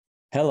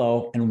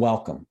Hello and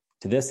welcome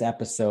to this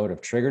episode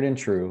of Triggered and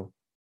True,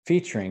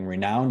 featuring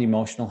renowned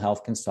emotional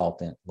health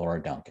consultant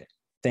Laura Duncan.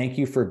 Thank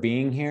you for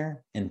being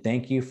here, and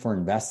thank you for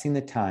investing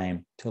the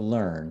time to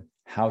learn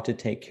how to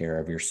take care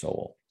of your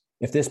soul.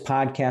 If this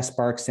podcast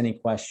sparks any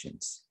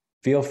questions,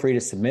 feel free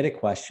to submit a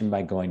question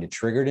by going to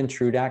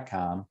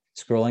triggeredandtrue.com,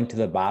 scrolling to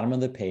the bottom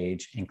of the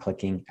page and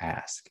clicking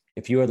Ask.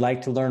 If you would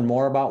like to learn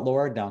more about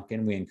Laura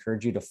Duncan, we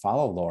encourage you to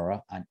follow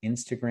Laura on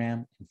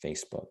Instagram and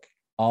Facebook.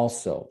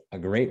 Also, a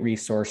great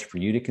resource for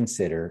you to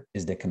consider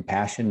is the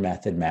Compassion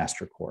Method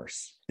Master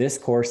Course. This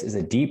course is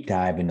a deep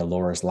dive into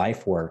Laura's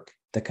life work,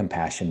 the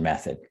Compassion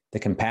Method. The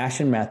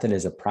Compassion Method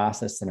is a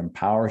process that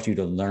empowers you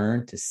to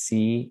learn to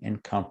see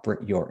and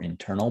comfort your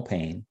internal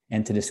pain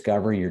and to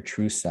discover your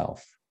true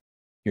self,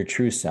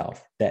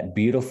 that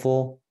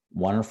beautiful,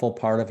 wonderful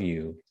part of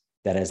you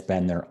that has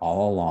been there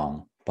all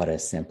along, but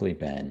has simply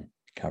been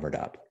covered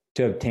up.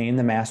 To obtain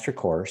the master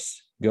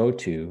course, go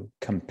to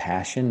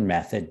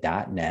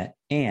compassionmethod.net.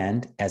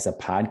 And as a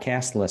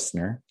podcast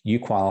listener, you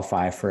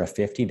qualify for a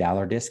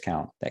 $50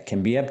 discount that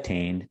can be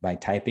obtained by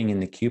typing in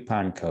the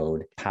coupon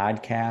code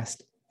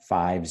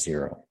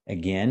podcast50.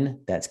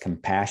 Again, that's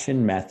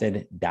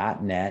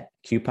compassionmethod.net,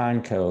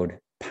 coupon code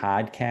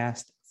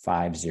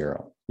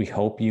podcast50. We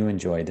hope you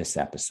enjoy this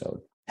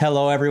episode.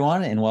 Hello,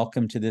 everyone, and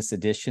welcome to this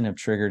edition of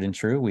Triggered and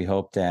True. We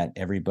hope that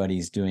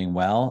everybody's doing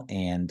well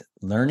and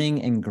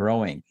learning and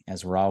growing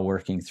as we're all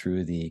working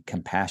through the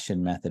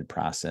Compassion Method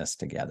process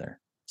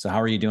together. So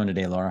how are you doing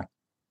today, Laura?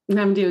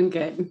 I'm doing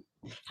good.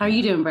 How are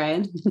you doing,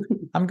 Brian?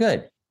 I'm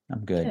good.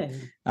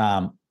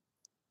 But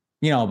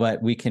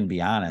we can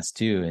be honest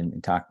too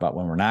and talk about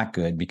when we're not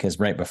good, because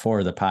right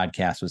before the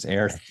podcast was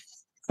aired,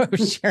 I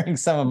was sharing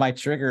some of my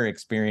trigger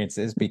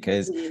experiences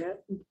because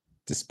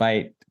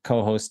despite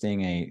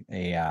co-hosting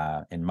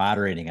and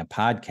moderating a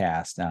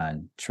podcast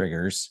on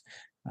triggers,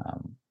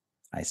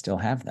 I still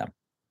have them.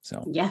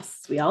 So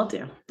yes, we all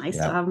do. I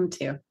still have them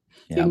too.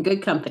 You're in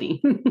good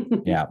company.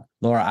 Yeah.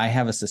 Laura, I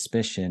have a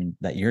suspicion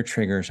that your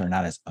triggers are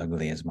not as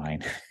ugly as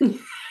mine.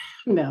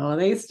 No,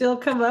 they still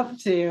come up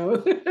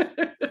too.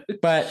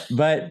 But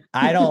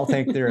I don't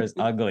think they're as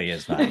ugly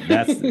as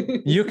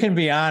mine. You can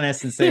be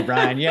honest and say,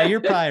 Brian, yeah,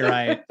 you're probably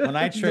right. When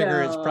I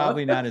trigger, It's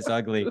probably not as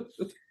ugly.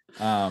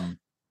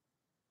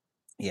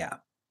 Yeah.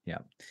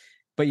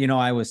 But,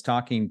 I was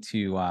talking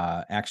to,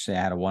 actually,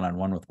 I had a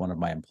one-on-one with one of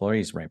my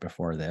employees right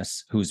before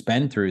this, who's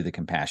been through the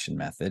Compassion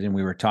Method. And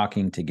we were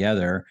talking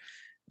together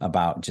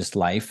about just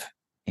life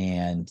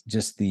and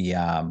just the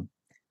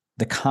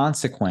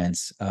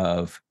consequence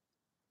of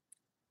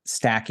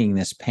stacking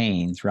this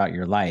pain throughout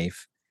your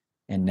life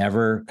and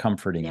never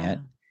comforting it.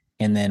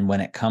 And then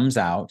when it comes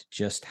out,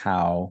 just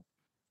how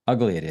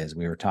ugly it is.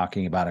 We were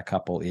talking about a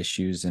couple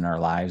issues in our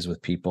lives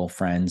with people,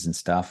 friends and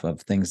stuff, of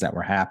things that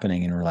were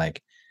happening. And we're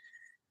like,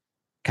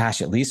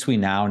 gosh, at least we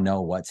now know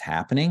what's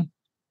happening.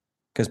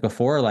 Because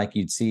before,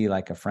 you'd see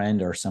a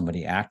friend or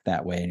somebody act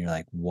that way and you're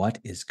like, what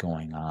is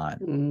going on?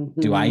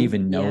 Mm-hmm. Do I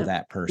even know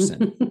that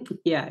person?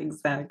 Yeah,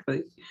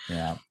 exactly.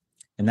 Yeah.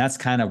 And that's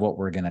kind of what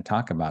we're going to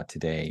talk about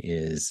today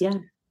is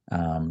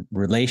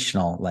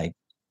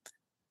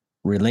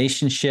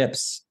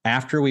relationships.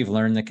 After we've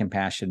learned the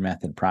Compassion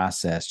Method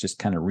process, just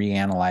kind of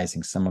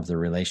reanalyzing some of the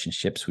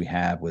relationships we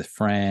have with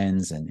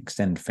friends and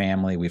extended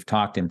family. We've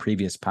talked in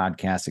previous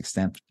podcasts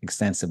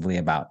extensively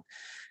about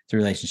the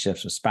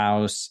relationships with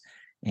spouse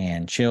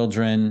and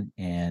children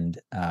and,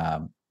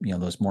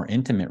 those more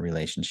intimate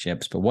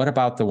relationships. But what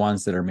about the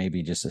ones that are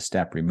maybe just a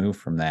step removed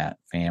from that?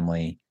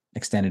 Family,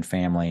 extended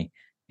family,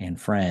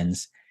 and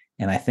friends.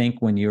 And I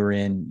think when you were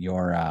in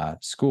your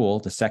school,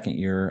 the second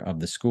year of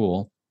the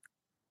school,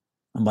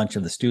 a bunch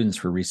of the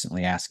students were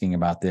recently asking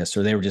about this,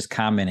 or they were just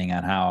commenting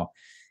on how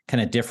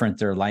kind of different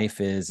their life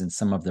is and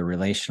some of the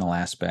relational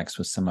aspects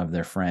with some of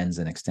their friends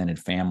and extended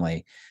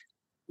family.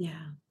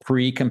 Yeah.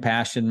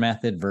 Pre-Compassion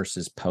Method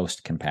versus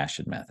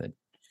post-Compassion Method.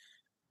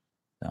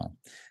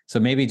 So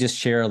maybe just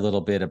share a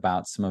little bit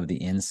about some of the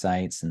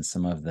insights and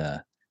some of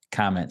the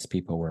comments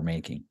people were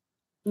making.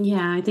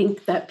 Yeah, I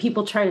think that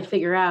people try to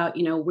figure out,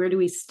 where do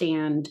we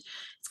stand?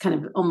 It's kind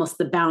of almost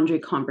the boundary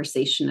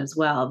conversation as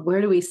well.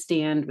 Where do we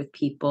stand with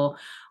people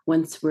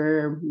once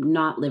we're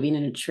not living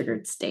in a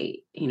triggered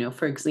state?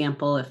 For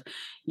example, if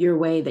your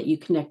way that you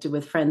connected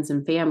with friends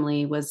and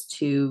family was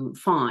to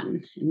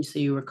fawn, and so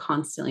you were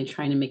constantly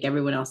trying to make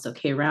everyone else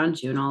okay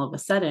around you, and all of a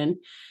sudden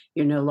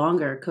you're no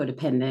longer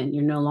codependent.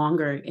 You're no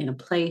longer in a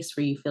place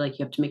where you feel like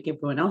you have to make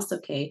everyone else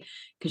okay,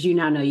 because you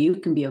now know you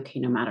can be okay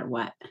no matter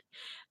what.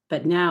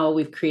 But now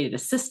we've created a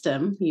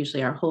system,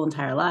 usually our whole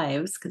entire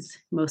lives, because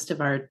most of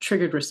our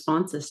triggered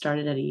responses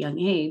started at a young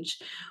age,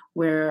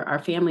 where our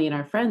family and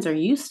our friends are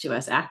used to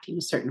us acting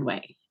a certain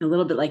way. A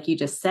little bit like you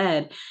just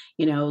said,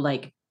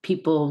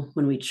 people,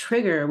 when we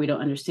trigger, we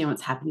don't understand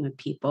what's happening with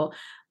people.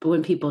 But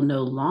when people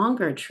no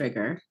longer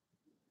trigger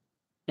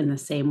in the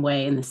same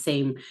way, in the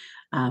same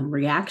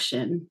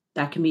reaction,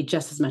 that can be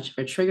just as much of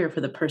a trigger for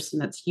the person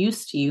that's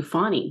used to you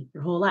fawning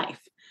your whole life.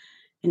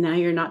 And now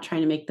you're not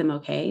trying to make them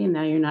okay. And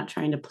now you're not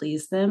trying to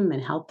please them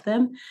and help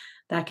them.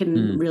 That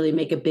can really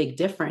make a big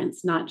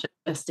difference, not just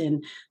just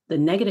in the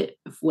negative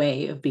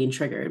way of being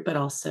triggered, but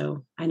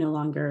also I no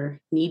longer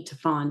need to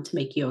fawn to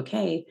make you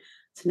okay.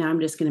 So now I'm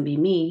just going to be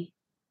me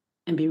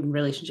and be in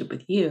relationship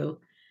with you.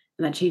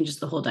 And that changes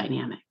the whole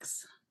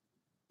dynamics.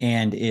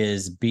 And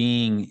is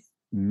being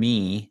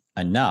me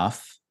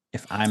enough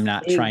if I'm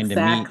not trying to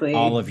meet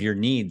all of your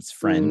needs,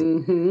 friend?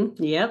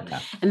 Mm-hmm. Yep. Yeah.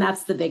 And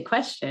that's the big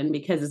question,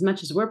 because as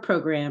much as we're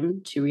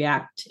programmed to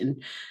react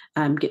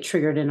and get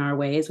triggered in our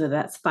ways, whether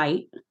that's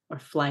fight or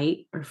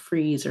flight or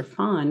freeze or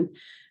fawn,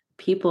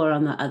 people are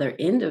on the other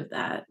end of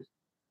that,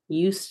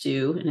 used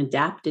to and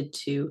adapted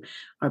to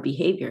our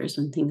behaviors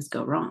when things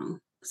go wrong.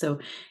 So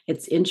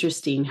it's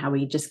interesting how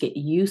we just get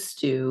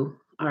used to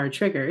our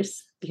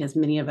triggers, because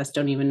many of us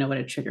don't even know what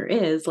a trigger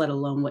is, let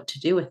alone what to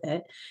do with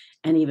it.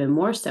 And even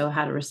more so,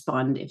 how to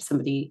respond if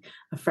somebody,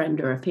 a friend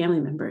or a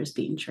family member, is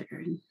being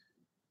triggered.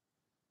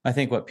 I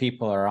think what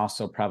people are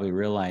also probably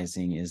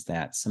realizing is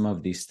that some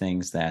of these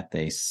things that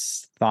they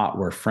thought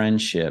were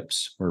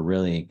friendships were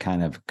really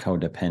kind of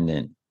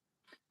codependent.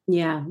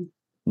 Yeah.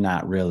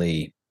 Not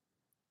really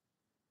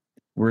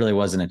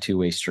wasn't a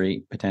two-way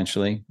street,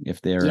 potentially,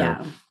 if they're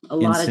a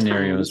lot of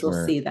times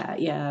we'll see that,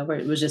 where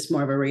it was just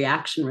more of a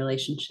reaction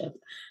relationship,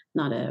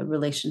 not a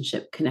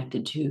relationship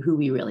connected to who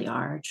we really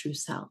are, our true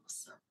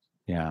selves.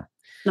 Yeah.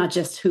 Not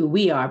just who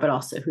we are, but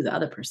also who the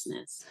other person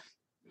is.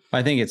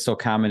 I think it's so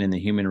common in the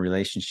human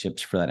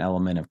relationships for that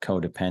element of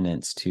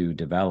codependence to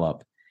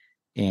develop.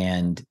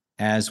 And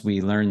as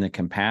we learn the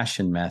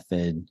compassion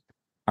method,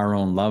 our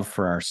own love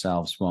for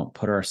ourselves won't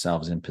put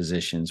ourselves in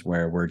positions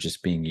where we're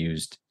just being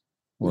used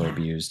or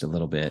abused a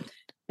little bit.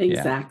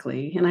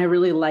 Exactly. Yeah. And I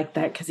really like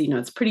that, because,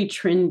 it's pretty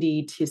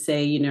trendy to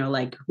say,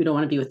 like, we don't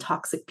want to be with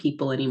toxic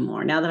people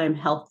anymore. Now that I'm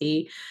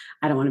healthy,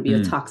 I don't want to be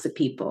with toxic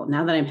people.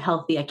 Now that I'm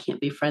healthy, I can't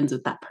be friends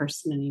with that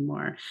person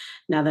anymore.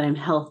 Now that I'm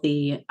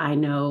healthy, I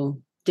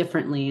know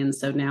differently. And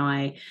so now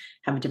I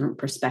have a different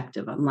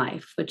perspective on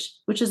life,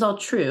 which is all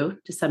true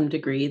to some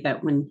degree,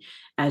 that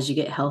as you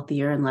get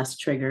healthier and less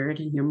triggered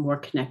and you're more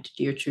connected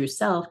to your true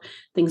self,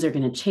 things are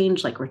going to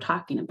change, like we're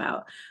talking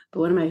about. But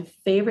one of my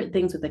favorite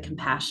things with the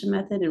compassion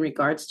method in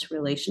regards to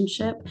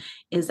relationship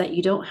is that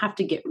you don't have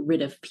to get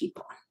rid of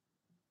people.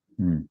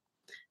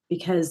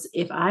 Because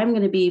if I'm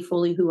going to be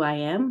fully who I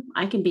am,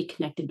 I can be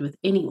connected with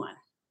anyone.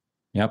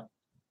 Yep.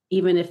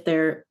 Even if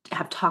they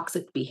have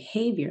toxic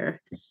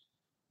behavior,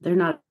 they're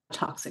not a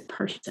toxic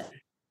person.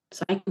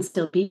 So I can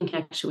still be in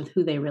connection with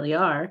who they really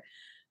are,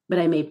 but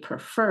I may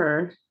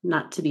prefer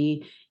not to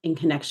be in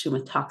connection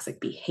with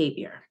toxic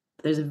behavior.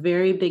 There's a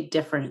very big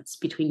difference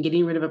between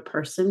getting rid of a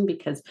person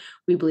because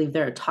we believe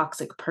they're a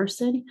toxic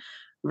person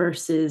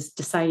versus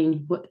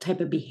deciding what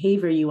type of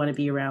behavior you want to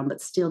be around,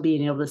 but still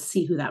being able to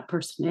see who that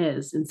person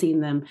is and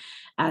seeing them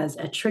as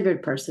a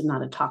triggered person,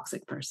 not a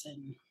toxic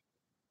person.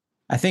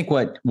 I think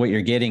what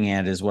you're getting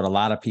at is what a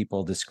lot of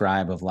people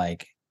describe of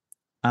like,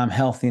 I'm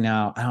healthy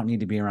now, I don't need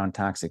to be around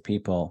toxic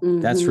people.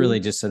 That's really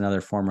just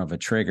another form of a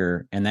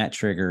trigger. And that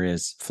trigger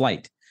is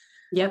flight.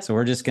 Yep. So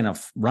we're just going to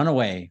run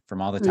away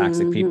from all the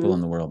toxic people in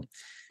the world.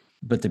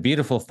 But the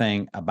beautiful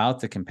thing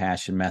about the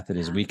compassion method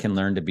is we can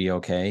learn to be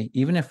okay,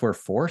 even if we're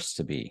forced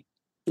to be.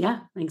 Yeah,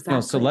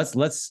 exactly. So let's,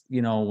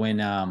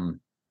 when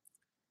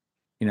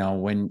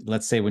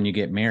let's say when you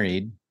get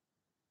married,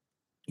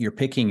 you're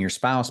picking your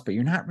spouse, but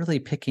you're not really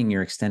picking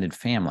your extended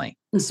family.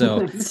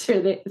 So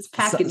sure, it's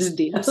packaged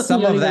deal.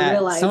 Some of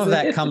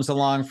that comes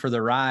along for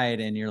the ride,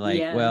 and you're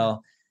like,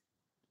 well,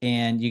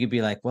 and you could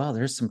be like, well,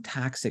 there's some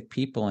toxic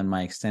people in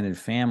my extended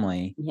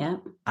family. Yeah.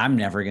 I'm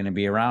never going to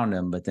be around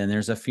them. But then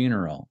there's a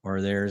funeral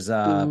or there's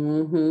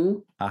a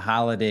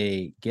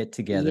holiday get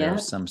together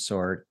of some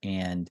sort.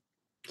 And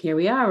here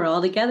we are, we're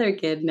all together,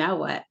 kid. Now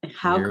what?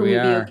 How can we be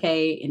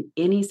okay in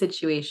any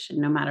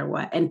situation, no matter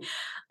what? And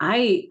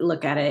I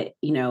look at it,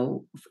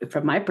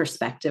 from my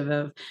perspective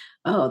of,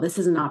 oh, this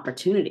is an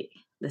opportunity.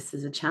 This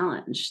is a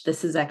challenge.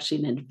 This is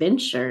actually an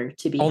adventure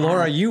to be. Oh,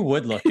 Laura, you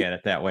would look at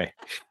it that way.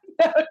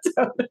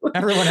 Totally.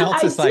 Everyone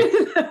else is like,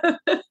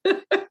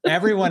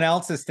 everyone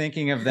else is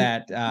thinking of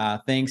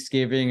that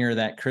Thanksgiving or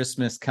that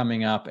Christmas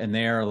coming up, and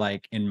they're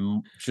like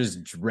in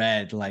just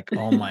dread, like,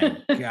 oh my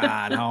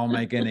God, how am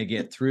I going to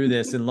get through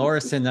this? And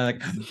Laura's sitting there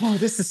like, oh,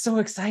 this is so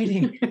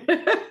exciting. But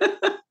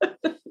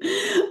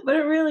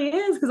it really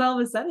is, because all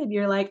of a sudden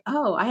you're like,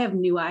 oh, I have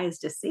new eyes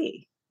to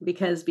see.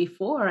 Because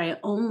before I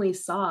only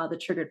saw the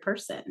triggered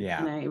person,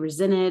 and I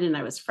resented and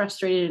I was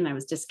frustrated and I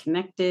was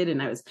disconnected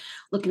and I was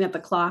looking at the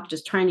clock,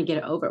 just trying to get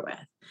it over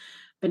with.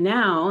 But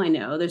now I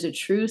know there's a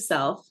true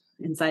self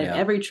inside of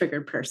every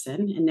triggered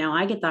person. And now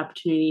I get the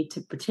opportunity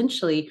to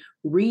potentially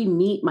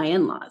re-meet my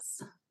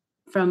in-laws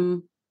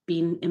from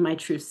being in my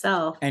true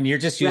self. And you're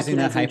just using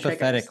that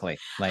hypothetically.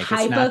 Triggers. Like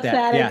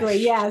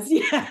hypothetically, yes.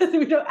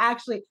 We don't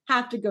actually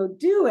have to go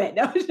do it.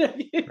 No.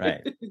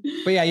 Right.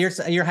 But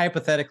you're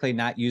hypothetically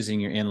not using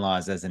your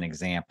in-laws as an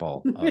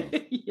example of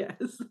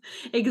yes,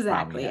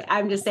 exactly.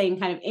 I'm just saying,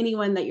 kind of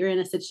anyone that you're in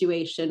a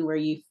situation where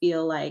you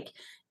feel like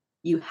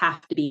you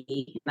have to be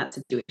in that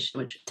situation,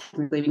 which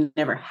technically we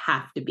never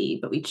have to be,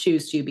 but we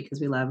choose to because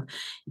we love,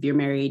 if you're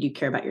married, you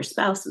care about your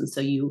spouse. And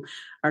so you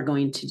are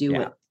going to do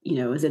what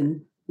is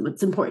in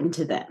what's important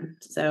to them.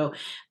 So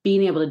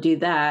being able to do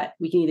that,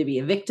 we can either be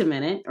a victim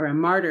in it or a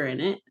martyr in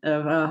it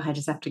of, oh, I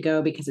just have to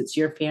go because it's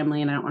your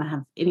family and I don't want to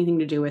have anything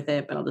to do with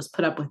it, but I'll just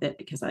put up with it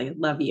because I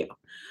love you.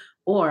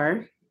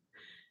 Or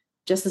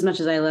just as much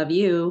as I love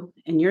you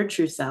and your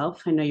true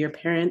self, I know your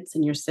parents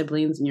and your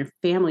siblings and your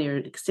family are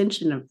an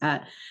extension of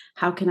that.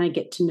 How can I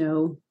get to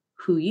know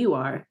who you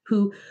are,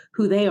 who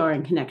they are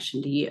in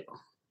connection to you?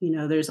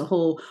 There's a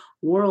whole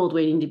world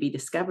waiting to be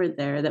discovered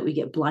there that we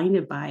get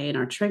blinded by in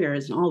our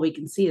triggers, and all we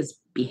can see is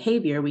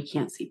behavior. We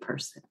can't see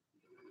person.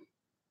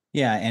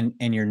 Yeah.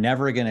 And you're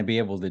never going to be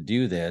able to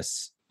do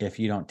this if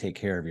you don't take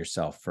care of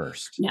yourself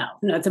first. No,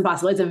 it's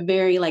impossible. It's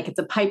it's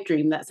a pipe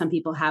dream that some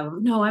people have.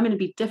 No, I'm going to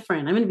be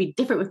different. I'm going to be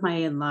different with my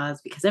in-laws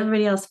because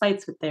everybody else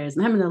fights with theirs.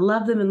 And I'm going to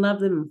love them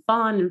and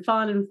fawn and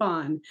fawn and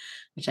fawn,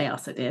 which I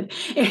also did.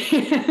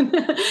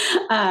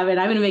 And I'm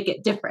going to make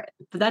it different.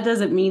 But that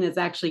doesn't mean it's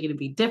actually going to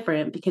be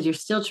different because you're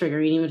still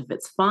triggering, even if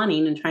it's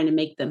fawning and trying to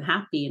make them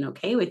happy and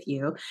okay with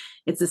you.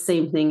 It's the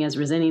same thing as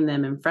resenting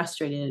them and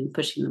frustrated and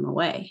pushing them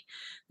away.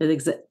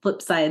 The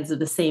flip sides of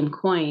the same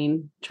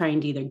coin,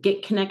 trying to either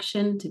get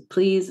connection to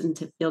please and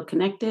to feel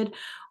connected,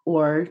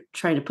 or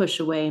trying to push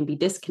away and be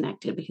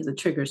disconnected because the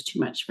trigger is too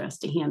much for us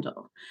to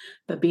handle.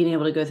 But being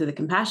able to go through the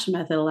compassion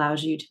method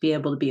allows you to be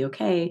able to be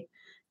okay.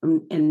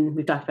 And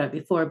we've talked about it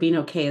before, being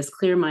okay is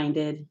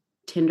clear-minded,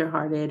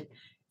 tenderhearted,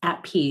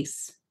 at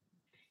peace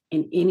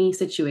in any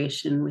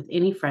situation with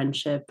any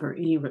friendship or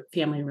any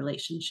family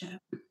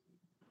relationship.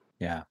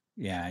 Yeah.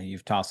 Yeah.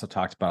 You've also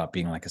talked about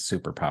being like a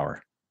superpower.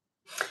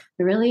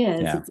 It really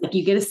is. Yeah. It's like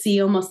you get to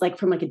see almost like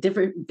from like a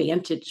different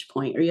vantage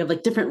point, or you have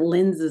like different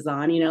lenses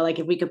on, like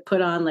if we could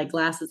put on like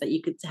glasses that you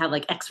could have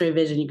like x-ray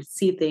vision, you could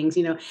see things,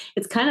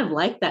 it's kind of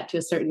like that to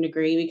a certain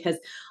degree, because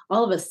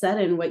all of a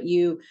sudden what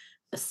you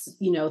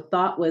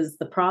thought was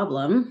the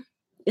problem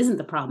isn't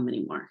the problem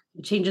anymore.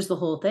 It changes the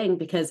whole thing,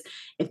 because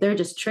if they're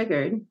just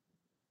triggered and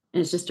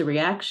it's just a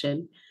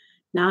reaction,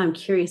 now I'm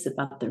curious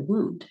about their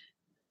wound.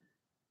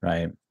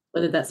 Right.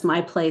 Whether that's my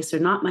place or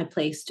not my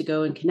place to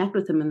go and connect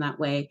with them in that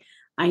way.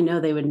 I know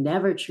they would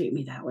never treat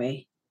me that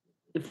way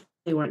if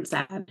they weren't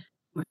sad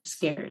or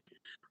scared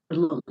or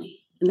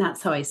lonely. And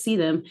that's how I see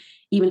them,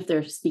 even if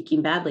they're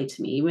speaking badly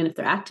to me, even if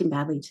they're acting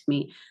badly to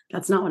me.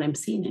 That's not what I'm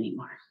seeing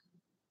anymore.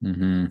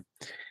 Mm-hmm.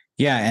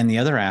 Yeah. And the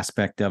other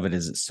aspect of it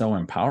is it's so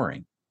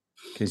empowering,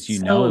 because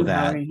we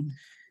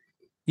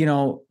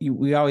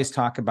always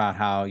talk about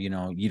how,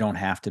 you don't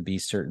have to be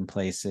certain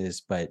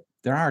places, but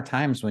there are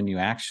times when you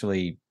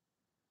actually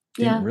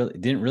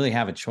didn't really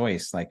have a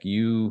choice. Like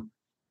you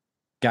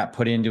got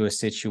put into a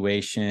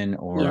situation,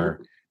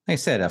 or like I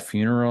said, a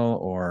funeral,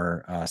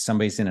 or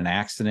somebody's in an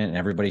accident and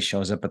everybody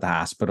shows up at the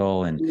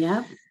hospital, and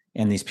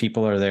these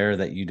people are there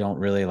that you don't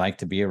really like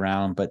to be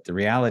around. But the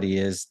reality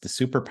is, the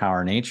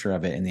superpower nature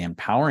of it and the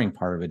empowering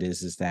part of it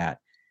is that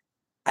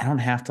I don't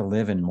have to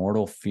live in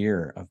mortal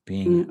fear of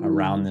being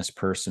around this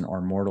person,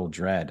 or mortal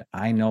dread.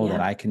 I know that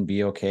I can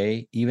be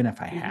okay, even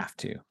if I have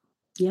to.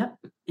 Yep,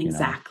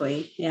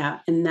 exactly. Yeah.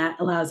 And that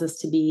allows us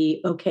to be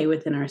okay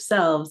within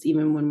ourselves,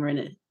 even when we're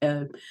in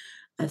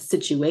a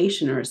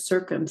situation or a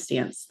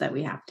circumstance that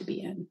we have to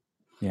be in.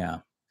 Yeah.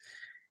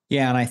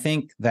 Yeah. And I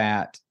think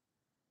that,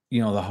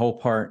 the whole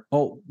part.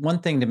 Oh, one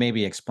thing to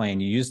maybe explain,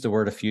 you used the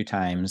word a few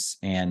times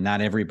and not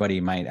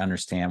everybody might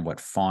understand what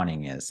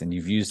fawning is. And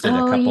you've used it a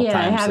couple times.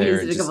 I have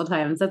there. used it a couple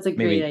times. That's a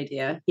great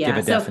idea. Yeah. Give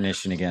a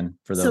definition again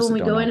for those. So when we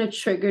go in a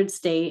triggered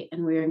state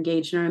and we're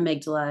engaged in our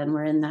amygdala and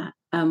we're in that,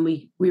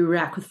 we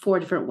react with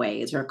 4 different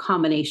ways, or a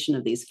combination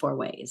of these 4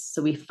 ways.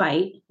 So we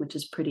fight, which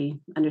is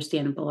pretty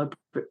understandable, or,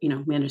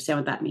 we understand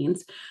what that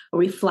means. Or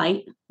we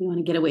flight, we want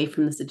to get away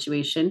from the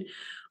situation.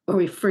 Or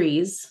we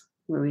freeze,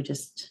 where we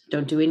just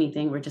don't do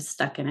anything, we're just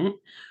stuck in it.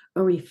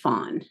 Or we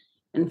fawn.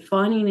 And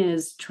fawning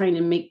is trying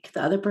to make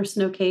the other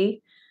person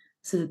okay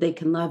so that they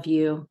can love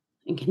you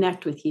and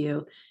connect with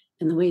you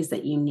in the ways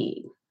that you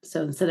need.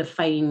 So instead of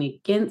fighting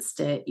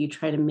against it, you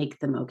try to make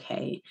them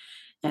okay.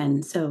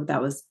 And so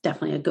that was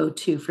definitely a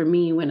go-to for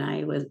me when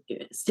I was,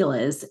 still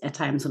is at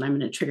times when I'm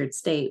in a triggered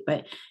state,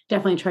 but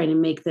definitely trying to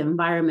make the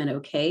environment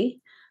okay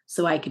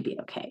so I could be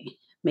okay.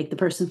 Make the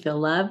person feel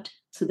loved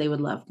so they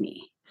would love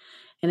me.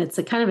 And it's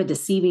a kind of a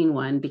deceiving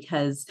one,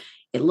 because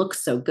it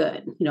looks so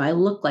good. I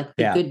look like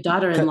the good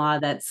daughter-in-law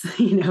that's,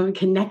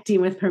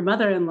 connecting with her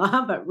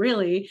mother-in-law, but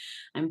really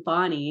I'm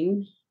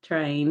fawning,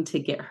 trying to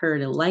get her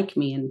to like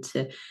me and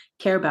to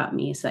care about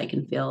me so I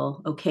can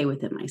feel okay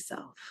within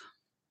myself.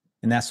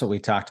 And that's what we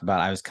talked about.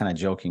 I was kind of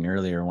joking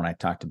earlier when I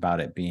talked about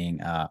it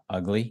being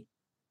ugly.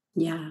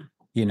 Yeah.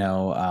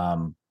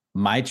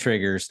 My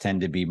triggers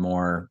tend to be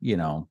more,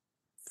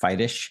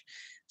 fightish.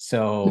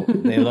 So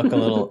they look a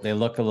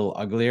little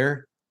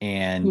uglier.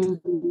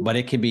 And, but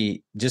it can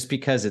be, just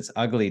because it's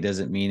ugly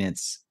doesn't mean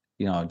it's,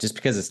 just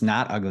because it's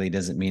not ugly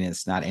doesn't mean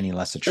it's not any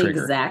less a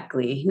trigger.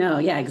 Exactly. No,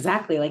 yeah,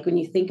 exactly. Like when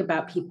you think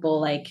about people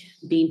like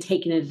being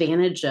taken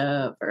advantage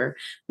of, or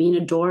being a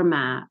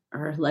doormat,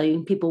 or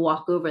letting people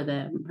walk over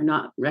them, or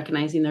not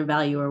recognizing their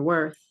value or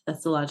worth,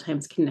 that's a lot of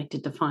times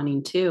connected to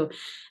fawning too.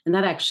 And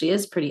that actually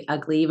is pretty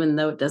ugly, even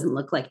though it doesn't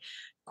look like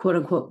quote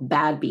unquote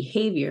bad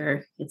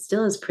behavior, it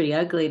still is pretty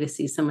ugly to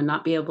see someone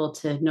not be able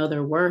to know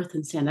their worth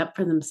and stand up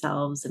for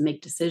themselves and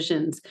make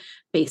decisions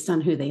based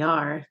on who they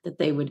are, that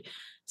they would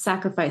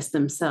sacrifice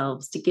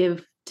themselves to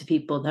give to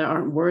people that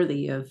aren't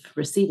worthy of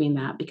receiving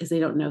that because they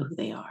don't know who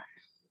they are.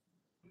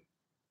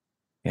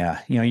 Yeah.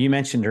 You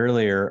mentioned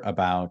earlier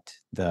about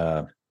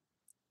the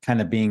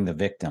kind of being the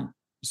victim.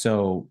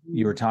 So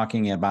you were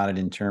talking about it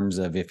in terms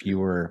of if you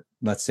were,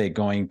 let's say,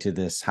 going to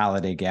this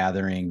holiday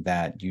gathering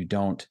that you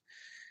don't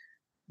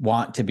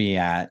want to be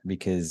at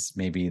because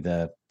maybe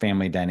the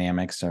family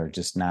dynamics are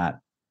just not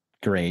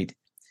great,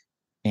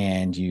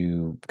 and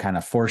you kind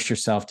of force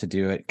yourself to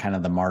do it, kind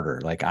of the martyr,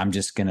 like, I'm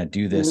just going to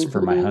do this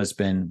for my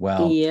husband,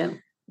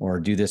 or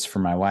do this for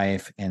my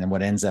wife. And then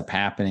what ends up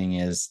happening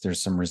is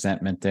there's some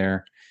resentment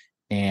there.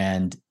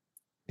 And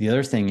the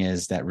other thing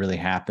is that really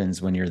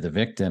happens when you're the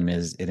victim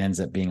is it ends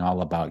up being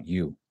all about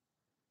you.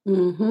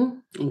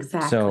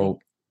 Exactly. So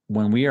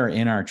when we are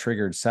in our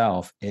triggered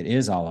self, it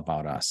is all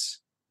about us.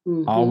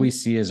 All we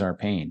see is our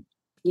pain.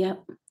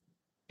 Yep.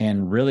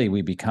 And really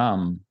we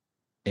become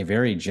a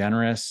very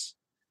generous,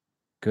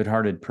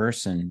 good-hearted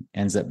person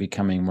ends up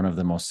becoming one of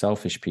the most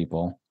selfish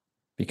people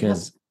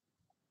because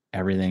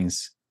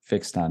everything's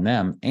fixed on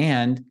them.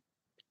 And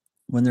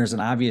when there's an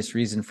obvious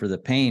reason for the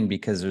pain,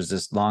 because there's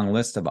this long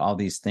list of all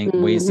these things,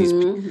 ways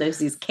there's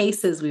these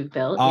cases we've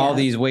built, all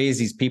these ways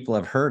these people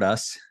have hurt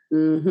us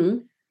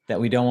that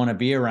we don't want to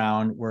be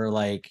around. We're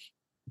like,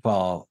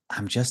 well,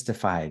 I'm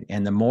justified.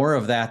 And the more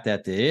of that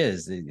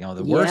is,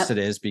 the worse it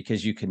is,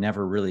 because you can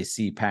never really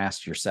see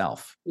past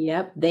yourself.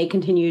 Yep. They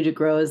continue to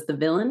grow as the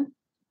villain,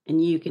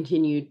 and you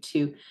continue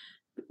to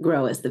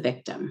grow as the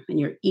victim. And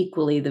you're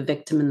equally the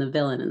victim and the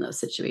villain in those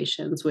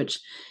situations, which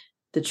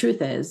the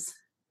truth is,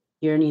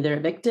 you're neither a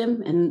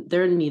victim and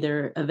they're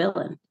neither a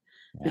villain.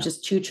 Yeah. They're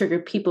just two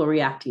triggered people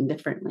reacting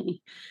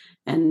differently.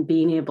 And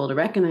being able to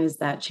recognize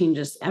that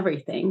changes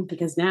everything,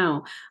 because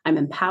now I'm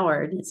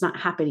empowered. It's not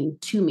happening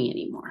to me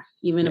anymore.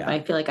 Even if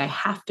I feel like I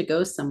have to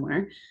go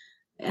somewhere,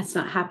 it's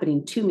not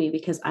happening to me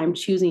because I'm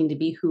choosing to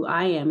be who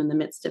I am in the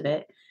midst of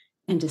it,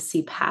 and to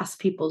see past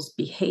people's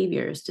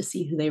behaviors, to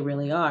see who they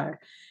really are.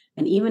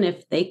 And even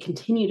if they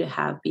continue to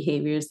have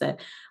behaviors that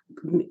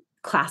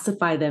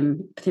classify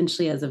them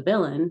potentially as a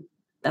villain,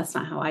 that's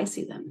not how I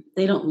see them.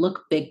 They don't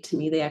look big to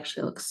me. They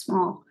actually look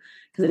small,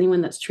 because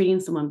anyone that's treating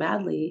someone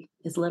badly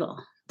is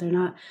little. They're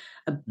not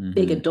a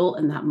big adult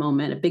in that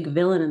moment, a big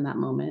villain in that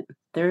moment.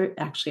 They're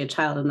actually a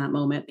child in that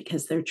moment,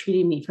 because they're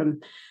treating me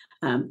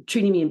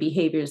in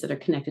behaviors that are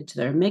connected to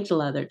their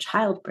amygdala, their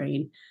child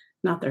brain,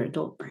 not their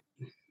adult brain.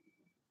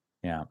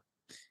 Yeah.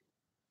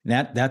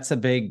 That's a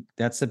big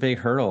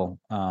hurdle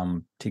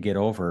to get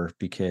over,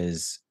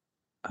 because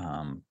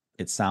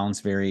it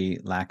sounds very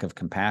lack of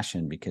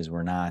compassion, because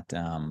we're not,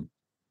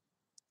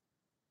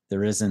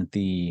 there isn't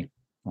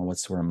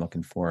what's the word I'm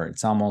looking for?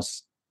 It's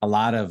almost a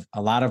lot of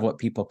what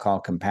people call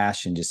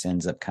compassion just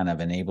ends up kind of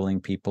enabling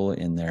people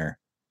in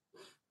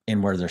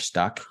where they're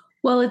stuck.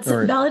 Well, it's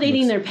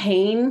validating their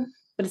pain,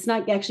 but it's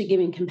not actually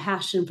giving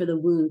compassion for the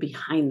wound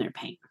behind their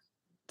pain.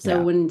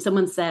 So when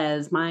someone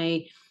says,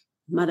 my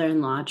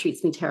mother-in-law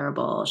treats me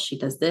terrible, she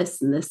does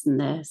this and this and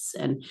this,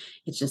 and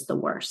it's just the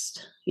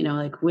worst.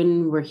 Like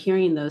when we're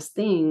hearing those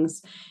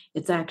things,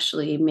 it's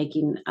actually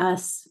making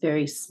us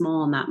very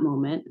small in that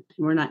moment.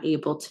 We're not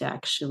able to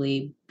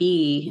actually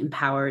be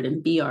empowered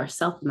and be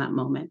ourselves in that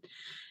moment.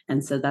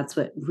 And so that's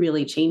what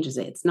really changes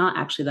it. It's not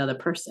actually the other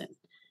person.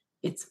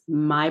 It's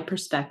my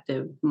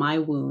perspective, my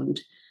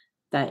wound,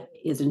 that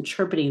is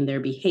interpreting their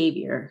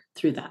behavior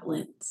through that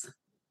lens.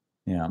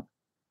 Yeah.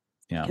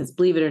 Yeah. Because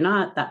believe it or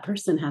not, that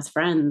person has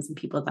friends and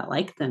people that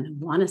like them and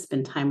want to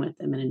spend time with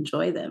them and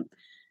enjoy them,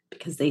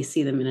 because they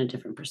see them in a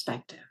different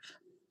perspective.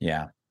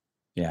 Yeah.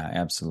 Yeah,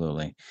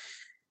 absolutely.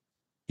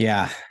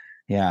 Yeah.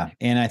 Yeah.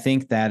 And I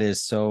think that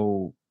is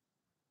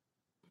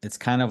it's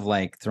kind of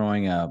like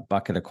throwing a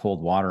bucket of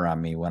cold water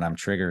on me when I'm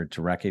triggered,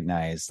 to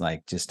recognize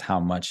like just how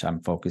much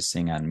I'm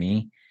focusing on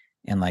me.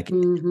 And like,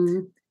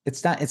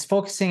 it's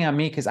focusing on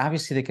me, because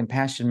obviously the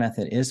compassion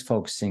method is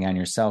focusing on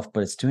yourself,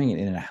 but it's doing it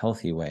in a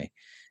healthy way.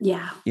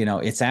 Yeah.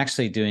 It's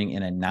actually doing it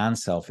in a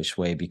non-selfish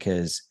way,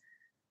 because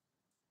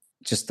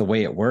just the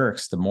way it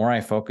works, the more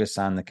I focus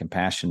on the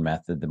compassion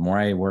method, the more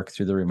I work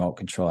through the remote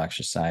control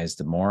exercise,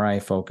 the more I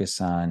focus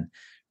on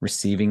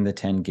receiving the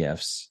 10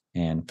 gifts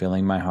and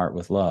filling my heart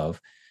with love,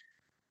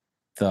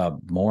 the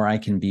more I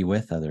can be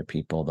with other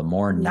people, the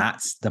more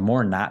not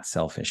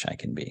selfish I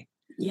can be.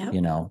 Yeah.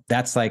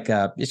 That's like,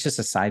 it's just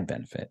a side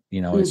benefit,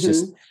 it's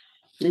just,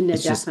 and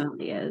it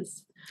definitely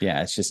is.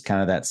 Yeah, it's just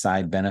kind of that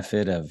side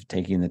benefit of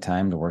taking the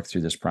time to work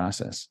through this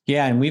process.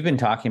 Yeah, and we've been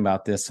talking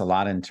about this a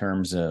lot in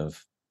terms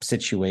of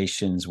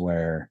situations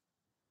where,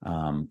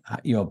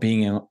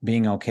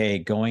 being okay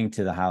going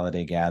to the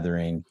holiday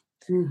gathering,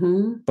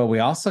 but we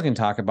also can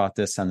talk about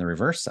this on the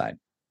reverse side.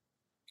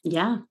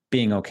 Yeah,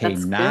 being okay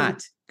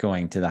not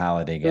going to the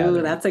holiday gathering.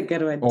 Oh, that's a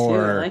good one too.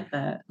 I like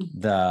that.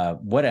 The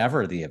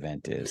whatever the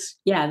event is.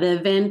 Yeah, the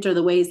event or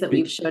the ways that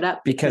we've showed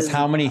up. Because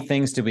how many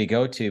things do we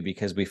go to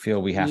because we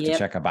feel we have to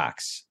check a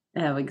box?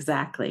 Oh,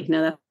 exactly.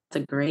 No,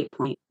 a great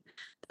point.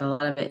 A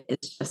lot of it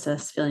is just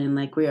us feeling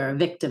like we are a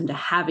victim to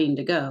having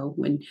to go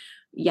when,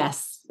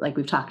 yes, like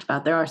we've talked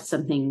about, there are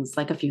some things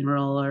like a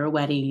funeral or a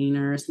wedding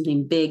or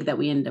something big that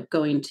we end up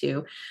going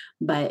to.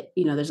 But,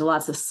 there's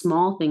lots of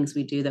small things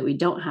we do that we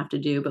don't have to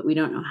do, but we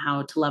don't know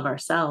how to love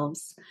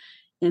ourselves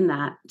in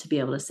that to be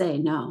able to say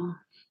no.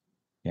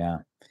 Yeah.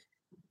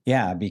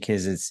 Yeah.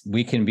 Because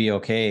we can be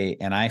okay.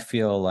 And I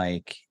feel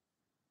like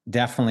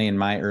definitely in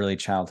my early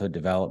childhood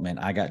development,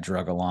 I got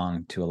drug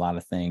along to a lot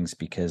of things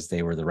because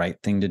they were the right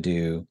thing to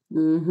do.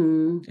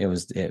 Mm-hmm. It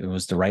was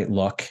the right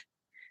look.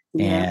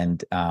 Yeah.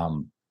 And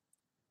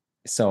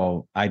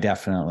so I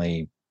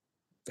definitely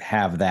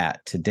have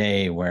that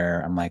today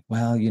where I'm like,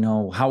 well,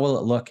 how will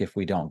it look if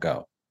we don't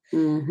go?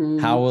 Mm-hmm.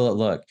 How will it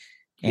look?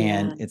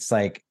 And Yeah. it's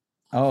like,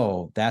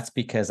 oh, that's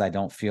because I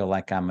don't feel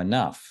like I'm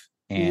enough.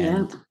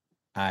 And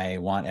I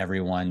want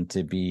everyone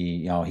to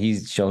be, he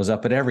shows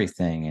up at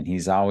everything and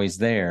he's always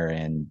there.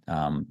 And,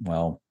 I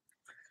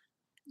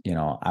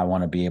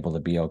want to be able to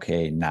be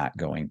okay not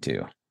going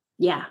to.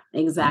 Yeah,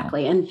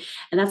 exactly. And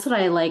that's what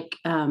I like,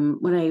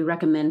 what I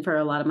recommend for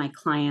a lot of my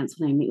clients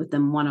when I meet with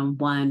them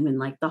one-on-one, when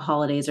like the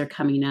holidays are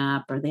coming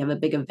up or they have a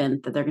big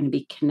event that they're going to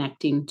be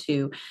connecting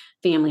to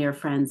family or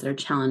friends that are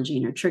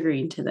challenging or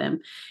triggering to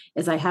them,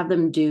 is I have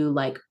them do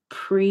like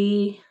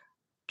pre-triggers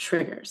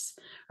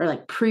or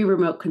like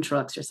pre-remote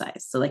control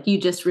exercise. So like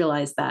you just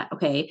realized that,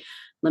 okay,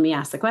 let me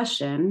ask the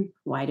question,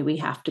 why do we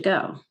have to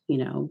go?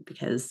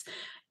 Because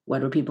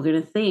what are people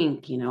going to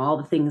think? All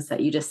the things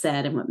that you just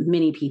said and what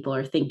many people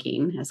are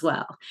thinking as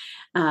well.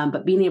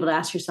 But being able to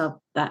ask yourself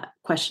that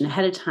question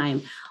ahead of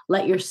time,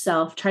 let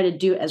yourself try to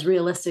do it as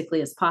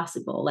realistically as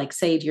possible. Like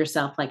say to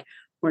yourself, like,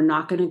 we're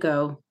not going to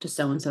go to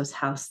so-and-so's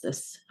house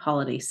this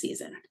holiday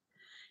season,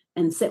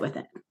 and sit with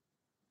it.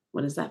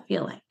 What does that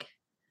feel like?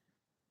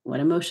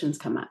 What emotions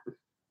come up?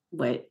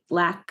 What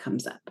lack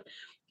comes up?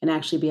 And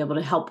actually be able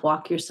to help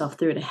walk yourself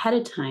through it ahead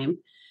of time.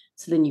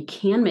 So then you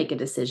can make a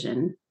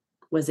decision.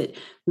 Was it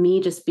me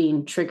just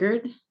being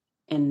triggered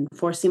and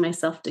forcing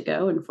myself to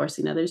go and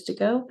forcing others to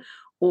go?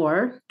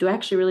 Or do I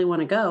actually really want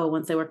to go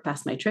once I work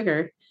past my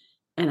trigger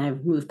and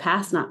I've moved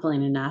past not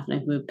feeling enough and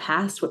I've moved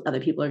past what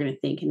other people are going to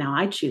think? And now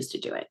I choose to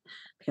do it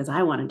because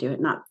I want to do it,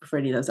 not for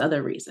any of those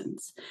other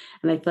reasons.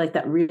 And I feel like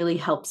that really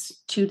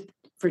helps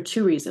for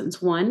two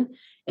reasons. One,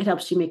 it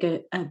helps you make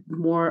a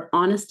more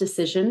honest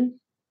decision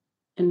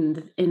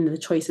in the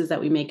choices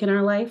that we make in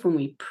our life when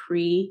we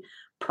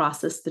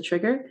pre-process the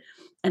trigger.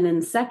 And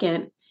then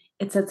second,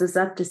 it sets us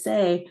up to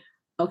say,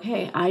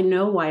 okay, I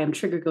know why I'm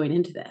triggered going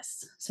into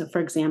this. So for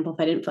example, if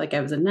I didn't feel like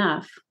I was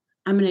enough,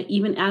 I'm going to,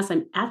 even as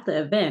I'm at the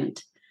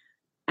event,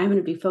 I'm going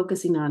to be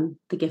focusing on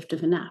the gift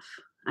of enough.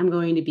 I'm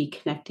going to be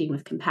connecting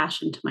with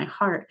compassion to my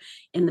heart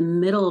in the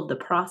middle of the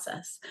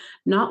process,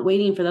 not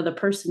waiting for the other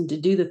person to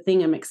do the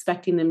thing I'm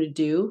expecting them to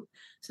do.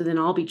 So then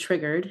I'll be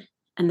triggered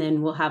and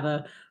then we'll have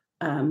a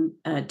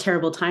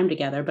terrible time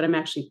together, but I'm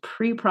actually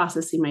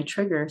pre-processing my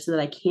trigger so that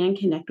I can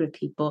connect with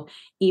people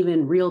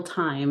even real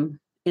time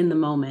in the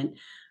moment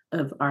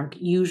of our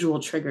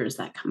usual triggers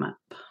that come up.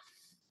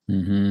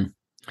 Mm-hmm.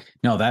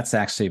 No, that's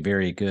actually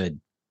very good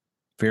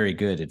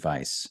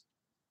advice.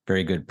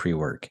 Very good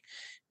pre-work.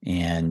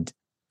 And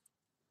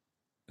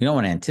we don't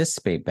want to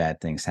anticipate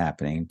bad things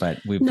happening, but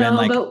we've been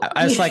like,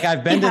 I was like,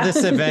 I've been to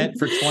this event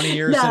for 20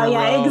 years in a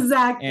row.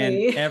 Exactly.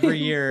 And every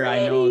year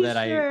I know that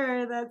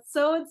that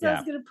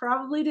so-and-so's going to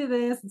probably do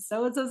this and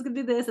so-and-so's going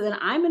to do this. And then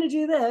I'm going to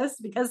do this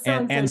because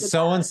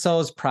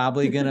so-and-so's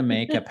probably going to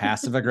make a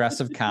passive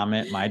aggressive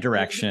comment my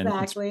direction.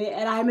 Exactly.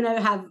 And I'm going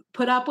to have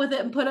put up with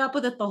it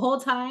the whole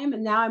time.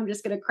 And now I'm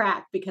just going to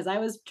crack because I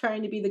was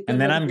trying to be the good. And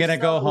then I'm going to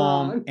go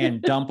home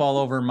and dump all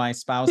over my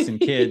spouse and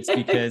kids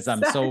because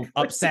I'm so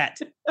upset.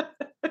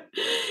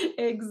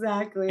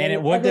 Exactly. And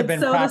it wouldn't have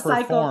been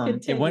proper form.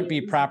 It wouldn't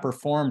be proper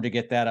form to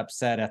get that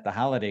upset at the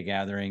holiday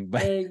gathering.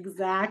 But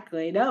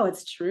exactly. No,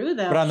 it's true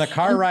though. But on the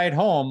car ride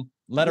home,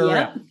 let her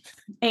rip.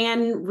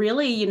 And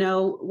really,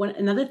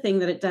 another thing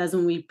that it does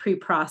when we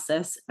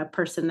pre-process a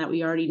person that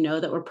we already know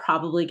that we're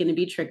probably going to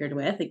be triggered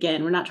with,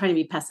 again, we're not trying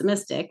to be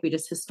pessimistic. We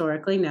just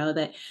historically know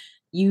that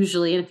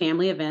usually in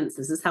family events,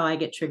 this is how I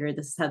get triggered.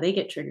 This is how they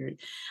get triggered.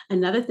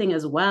 Another thing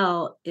as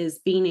well is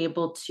being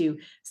able to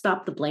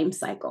stop the blame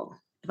cycle.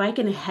 If I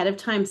can ahead of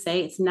time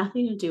say it's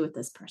nothing to do with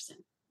this person.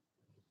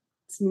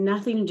 It's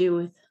nothing to do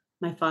with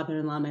my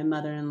father-in-law, my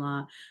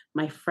mother-in-law,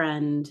 my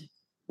friend,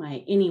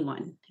 my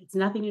anyone. It's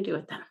nothing to do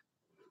with them.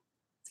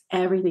 It's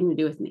everything to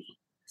do with me.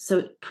 So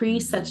it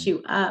pre-sets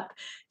you up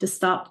to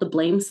stop the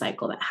blame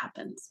cycle that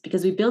happens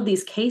because we build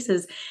these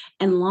cases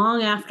and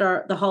long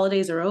after the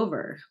holidays are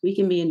over, we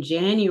can be in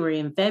January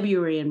and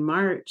February and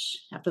March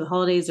after the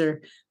holidays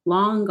are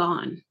long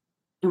gone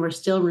and we're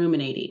still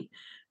ruminating.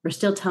 We're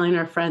still telling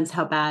our friends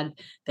how bad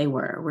they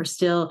were. We're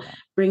still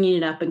bringing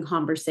it up in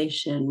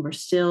conversation. We're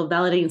still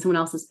validating someone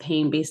else's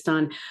pain based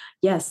on,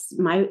 yes,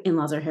 my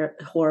in-laws are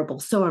horrible.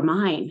 So are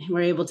mine.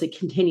 We're able to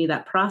continue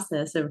that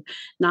process of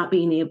not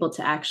being able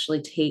to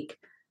actually take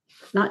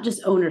not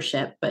just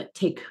ownership, but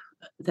take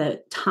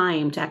the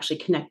time to actually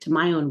connect to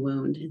my own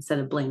wound instead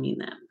of blaming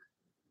them.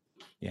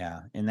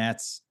 Yeah. And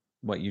that's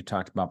what you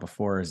talked about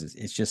before is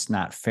it's just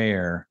not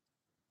fair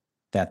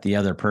that the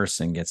other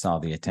person gets all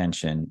the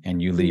attention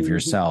and you leave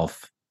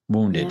yourself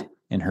wounded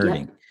and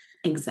hurting. Yep.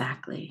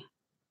 Exactly.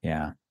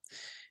 Yeah.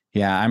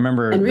 Yeah. I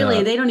remember. And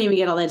really, they don't even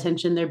get all the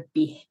attention. Their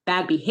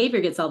bad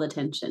behavior gets all the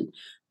attention.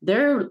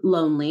 They're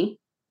lonely.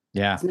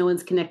 Yeah. No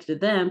one's connected to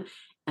them.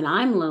 And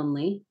I'm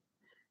lonely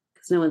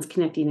because no one's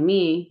connecting to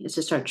me. It's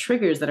just our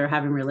triggers that are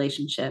having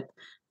relationship,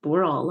 but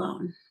we're all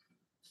alone.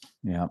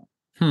 Yeah.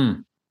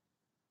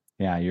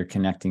 Yeah. You're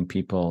connecting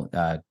people,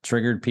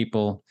 triggered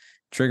people,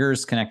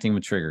 triggers connecting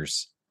with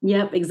triggers.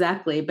 Yep,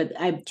 exactly. But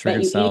I bet you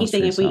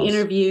anything, if we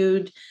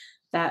interviewed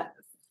that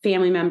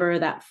family member,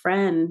 that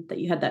friend that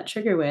you had that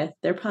trigger with,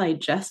 they're probably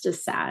just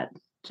as sad,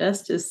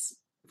 just as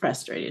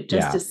frustrated,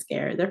 just as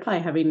scared. They're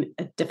probably having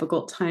a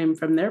difficult time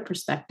from their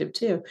perspective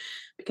too,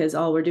 because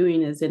all we're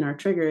doing is in our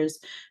triggers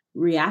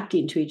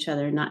reacting to each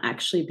other, not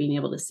actually being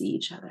able to see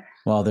each other.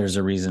 Well, there's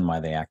a reason why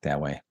they act that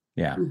way.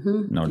 Yeah,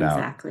 no doubt.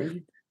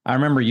 Exactly. I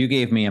remember you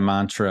gave me a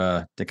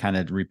mantra to kind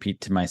of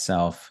repeat to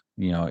myself,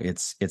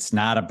 it's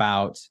not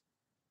about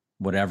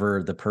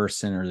whatever the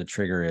person or the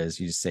trigger is.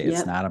 You just say,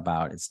 it's not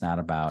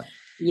about.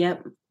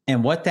 Yep.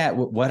 And what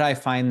I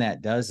find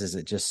that does is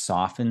it just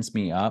softens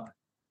me up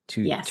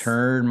to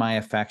turn my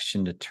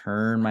affection, to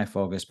turn my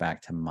focus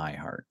back to my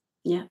heart.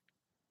 Yeah.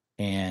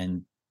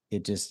 And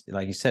it just,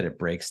 like you said, it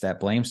breaks that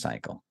blame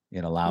cycle.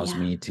 It allows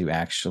me to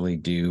actually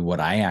do what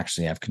I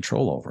actually have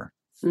control over.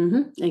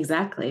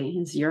 Exactly.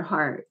 It's your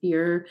heart,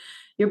 your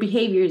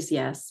behaviors,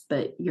 yes,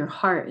 but your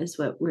heart is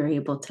what we're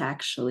able to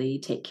actually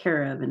take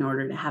care of in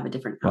order to have a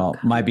different outcome. Well,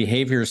 my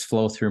behaviors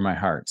flow through my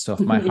heart. So if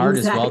my heart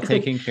is well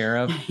taken care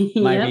of,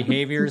 my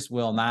behaviors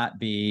will not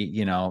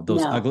be,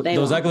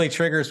 those ugly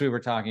triggers we were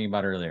talking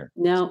about earlier.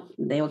 No,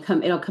 it'll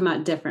come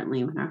out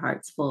differently when our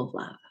heart's full of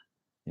love.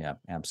 Yeah,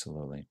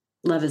 absolutely.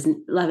 Love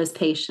is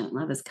patient.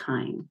 Love is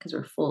kind because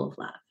we're full of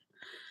love.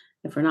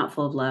 If we're not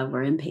full of love,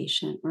 we're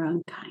impatient. We're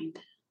unkind.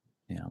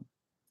 Yeah.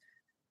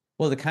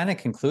 Well, to kind of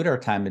conclude our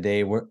time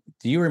today, do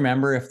you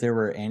remember if there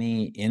were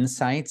any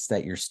insights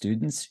that your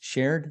students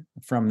shared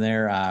from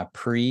their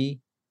pre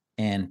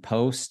and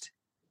post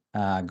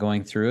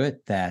going through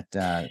it that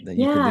you could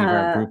leave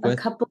our group with?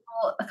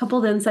 A couple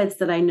of insights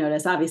that I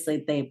noticed.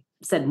 Obviously, they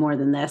said more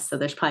than this, so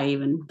there's probably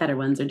even better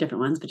ones or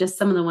different ones, but just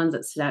some of the ones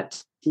that stood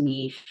out to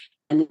me.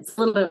 And it's a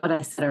little bit what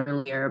I said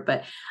earlier,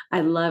 but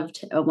I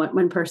loved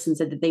one person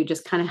said that they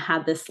just kind of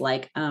had this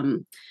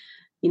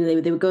they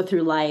would go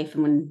through life,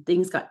 and when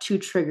things got too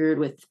triggered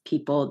with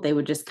people, they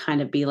would just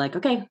kind of be like,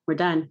 okay, we're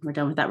done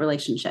with that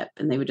relationship.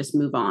 And they would just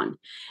move on.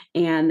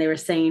 And they were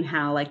saying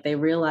how they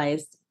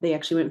realized they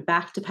actually went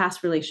back to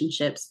past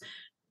relationships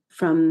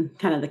from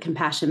kind of the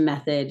compassion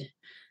method,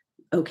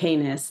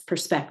 okayness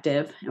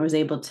perspective, and was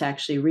able to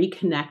actually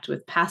reconnect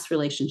with past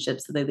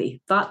relationships that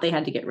they thought they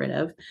had to get rid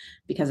of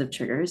because of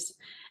triggers.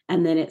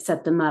 And then it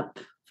set them up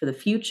for the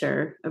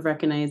future of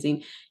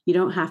recognizing you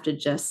don't have to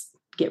just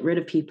get rid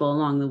of people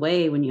along the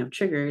way when you have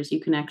triggers.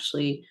 You can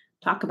actually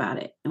talk about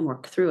it and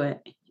work through it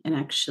and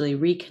actually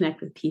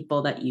reconnect with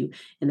people that you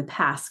in the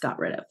past got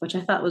rid of, which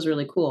I thought was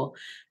really cool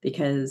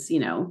because,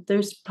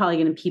 there's probably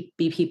going to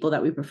be people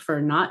that we prefer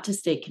not to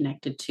stay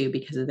connected to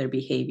because of their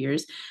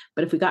behaviors.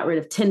 But if we got rid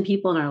of 10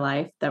 people in our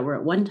life that were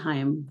at one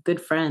time good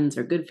friends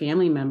or good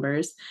family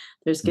members,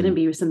 there's going to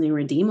be something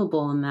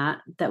redeemable in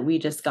that we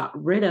just got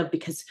rid of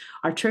because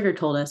our trigger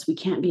told us we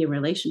can't be in a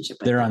relationship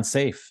with them. They're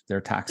unsafe.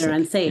 They're toxic. They're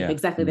unsafe. Yeah.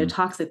 Exactly. They're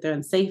toxic. They're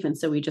unsafe. And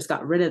so we just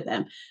got rid of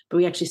them, but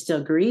we actually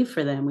still grieve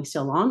for them. We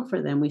still long for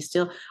them.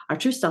 Our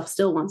true self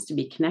still wants to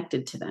be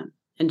connected to them.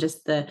 And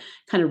just the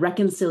kind of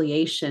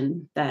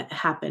reconciliation that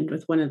happened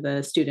with one of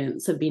the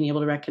students of being able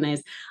to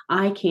recognize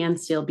I can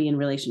still be in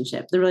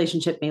relationship. The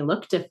relationship may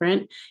look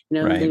different.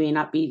 They may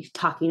not be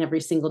talking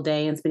every single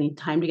day and spending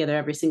time together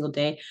every single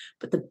day.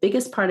 But the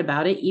biggest part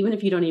about it, even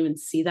if you don't even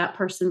see that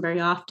person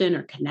very often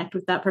or connect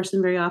with that person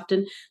very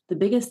often, the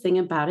biggest thing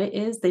about it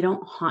is they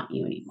don't haunt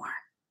you anymore.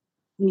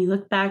 When you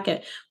look back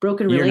at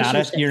broken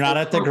relationships, you're not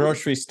at the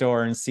grocery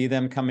store and see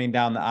them coming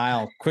down the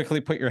aisle. Quickly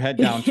put your head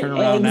down, turn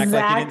around, and act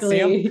like you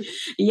didn't see them.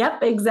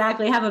 Yep,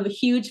 exactly. Have a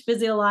huge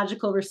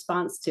physiological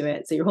response to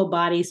it. So your whole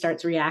body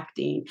starts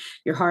reacting.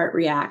 Your heart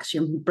reacts.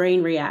 Your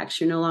brain reacts.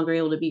 You're no longer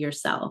able to be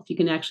yourself. You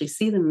can actually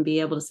see them and be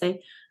able to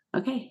say,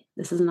 okay,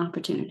 this is an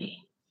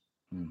opportunity.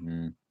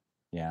 Mm-hmm.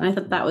 Yeah. And I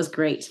thought that was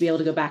great to be able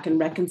to go back and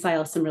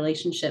reconcile some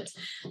relationships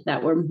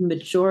that were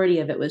majority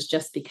of it was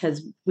just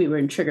because we were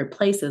in triggered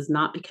places,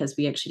 not because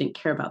we actually didn't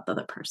care about the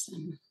other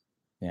person.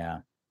 Yeah.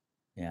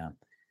 Yeah.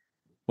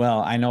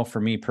 Well, I know for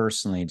me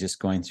personally, just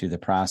going through the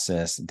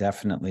process,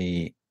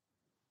 definitely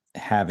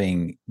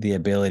having the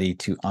ability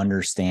to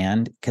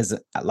understand, because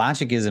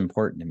logic is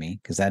important to me,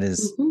 because that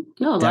is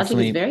logic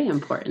is very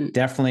important.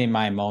 Definitely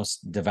my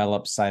most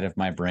developed side of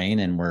my brain,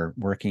 and we're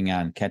working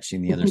on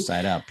catching the other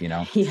side up.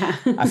 Yeah,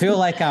 I feel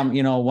like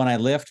when I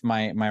lift,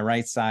 my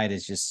right side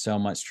is just so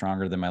much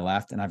stronger than my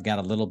left, and I've got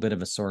a little bit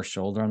of a sore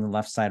shoulder on the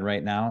left side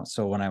right now.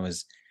 So when I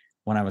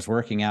was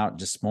working out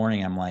this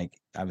morning,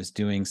 I was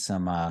doing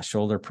some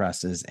shoulder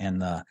presses,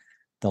 and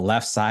the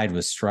left side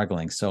was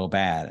struggling so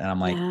bad. And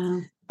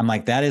I'm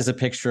like, that is a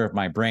picture of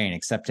my brain,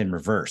 except in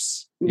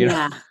reverse.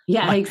 Yeah,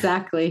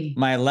 exactly.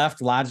 My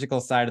left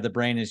logical side of the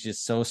brain is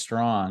just so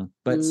strong.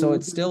 But so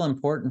it's still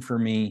important for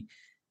me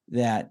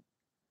that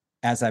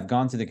as I've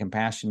gone through the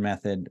compassion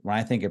method, when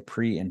I think of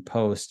pre and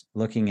post,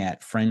 looking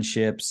at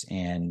friendships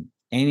and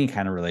any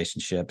kind of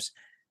relationships,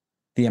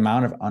 the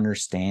amount of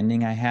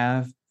understanding I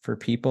have for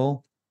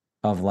people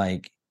of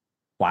like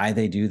why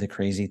they do the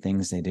crazy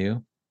things they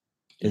do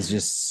is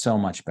just so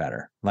much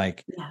better.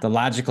 Like the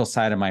logical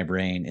side of my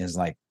brain is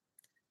like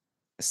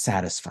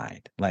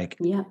satisfied. Like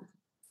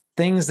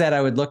things that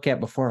I would look at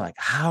before, like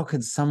how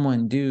could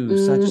someone do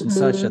such and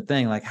such a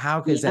thing? Like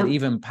how is that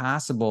even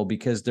possible?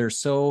 Because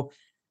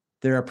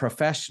they're a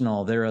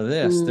professional, they're a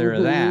this, they're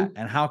a that.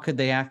 And how could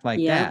they act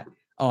like that?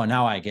 Oh,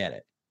 now I get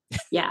it.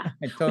 Yeah.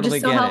 I totally Which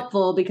is so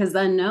helpful because the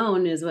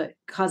unknown is what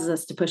causes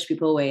us to push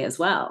people away as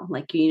well.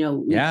 Like, if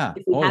we had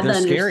the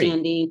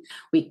understanding,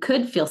 we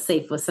could feel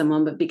safe with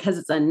someone, but because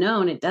it's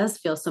unknown, it does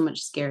feel so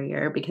much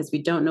scarier because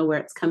we don't know where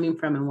it's coming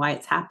from and why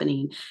it's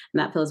happening. And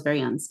that feels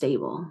very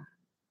unstable.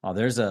 Oh,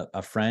 there's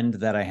a friend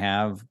that I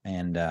have,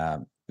 and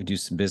we do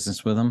some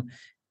business with him.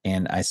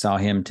 And I saw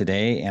him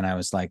today and I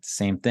was like the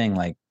same thing.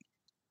 Like,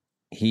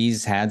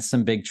 he's had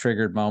some big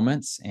triggered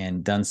moments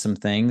and done some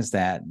things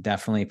that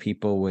definitely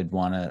people would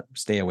want to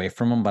stay away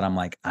from him. But I'm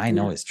like, I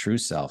know his true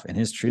self, and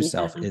his true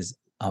self is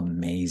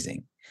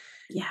amazing.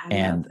 Yeah.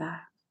 And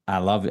I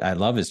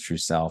love his true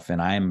self. And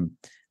I'm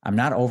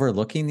not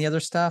overlooking the other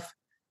stuff.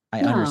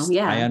 I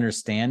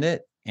understand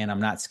it, and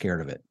I'm not scared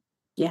of it.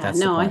 Yeah,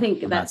 I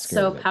think that's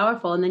so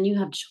powerful. And then you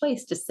have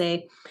choice to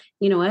say,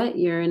 you know what,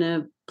 you're in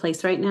a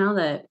place right now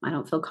that I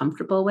don't feel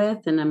comfortable with,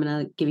 and I'm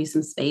going to give you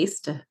some space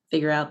to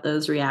figure out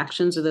those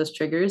reactions or those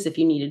triggers if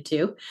you needed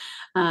to.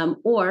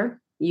 Or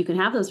you can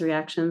have those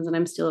reactions and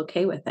I'm still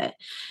okay with it.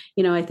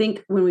 I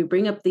think when we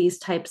bring up these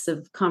types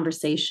of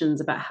conversations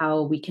about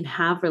how we can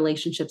have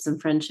relationships and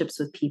friendships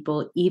with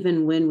people,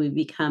 even when we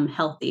become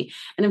healthy.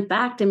 And in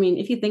fact, I mean,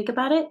 if you think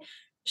about it,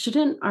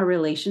 shouldn't our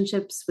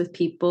relationships with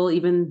people,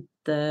 even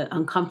the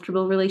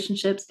uncomfortable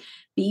relationships,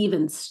 be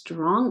even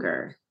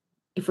stronger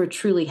if we're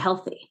truly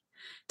healthy?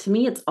 To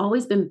me, it's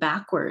always been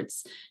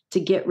backwards to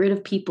get rid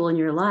of people in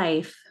your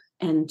life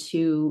and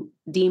to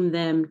deem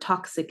them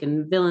toxic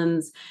and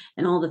villains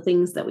and all the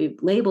things that we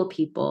label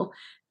people.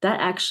 That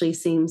actually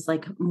seems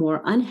like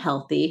more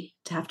unhealthy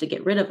to have to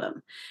get rid of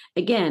them.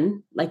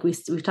 Again, like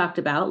we've talked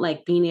about,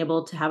 like being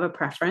able to have a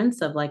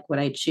preference of like what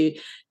I choose.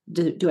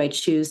 Do I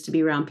choose to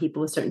be around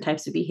people with certain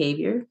types of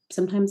behavior?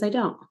 Sometimes I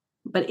don't,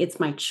 but it's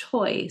my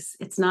choice.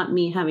 It's not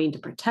me having to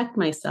protect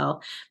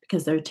myself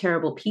because they're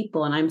terrible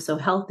people and I'm so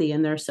healthy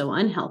and they're so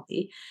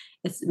unhealthy.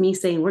 It's me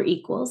saying we're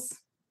equals.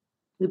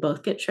 We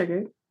both get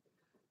triggered.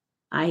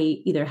 I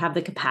either have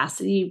the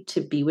capacity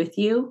to be with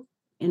you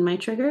in my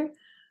trigger,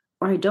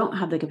 or I don't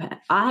have the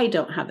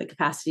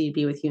capacity to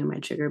be with you in my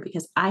trigger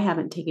because I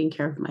haven't taken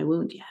care of my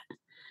wound yet.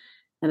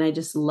 And I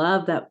just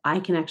love that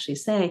I can actually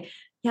say,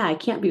 yeah, I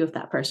can't be with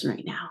that person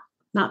right now,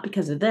 not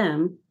because of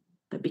them,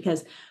 but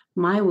because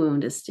my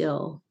wound is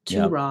still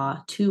too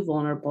raw, too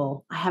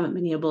vulnerable. I haven't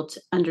been able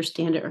to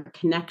understand it or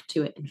connect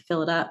to it and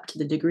fill it up to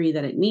the degree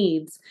that it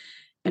needs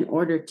in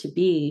order to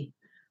be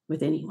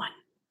with anyone.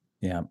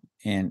 Yeah.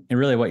 And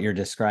really what you're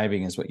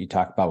describing is what you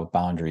talk about with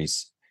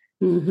boundaries.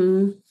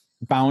 Mm-hmm.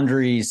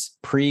 Boundaries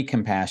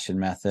pre-compassion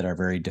method are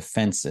very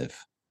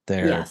defensive.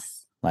 They're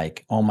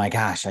like, oh my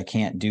gosh, I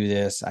can't do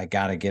this. I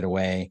got to get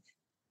away.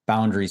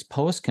 Boundaries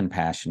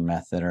post-compassion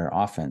method are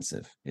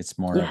offensive. It's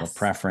more of a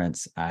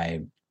preference.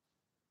 I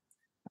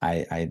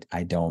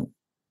don't,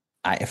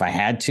 if I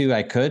had to,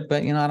 I could,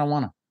 but I don't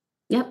want to.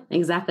 Yep,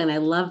 exactly. And I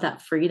love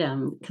that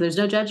freedom because there's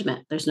no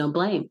judgment. There's no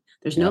blame.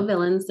 There's no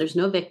villains. There's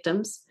no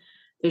victims.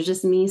 There's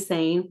just me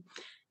saying,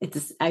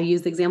 I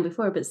used the example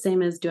before, but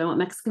same as, do I want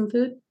Mexican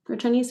food or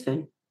Chinese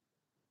food?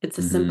 It's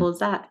as simple as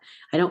that.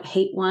 I don't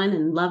hate one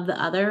and love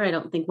the other. I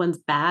don't think one's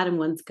bad and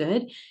one's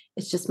good.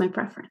 It's just my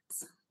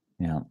preference.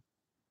 Yeah.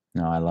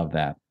 No, I love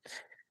that.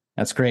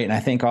 That's great. And I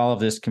think all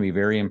of this can be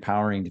very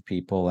empowering to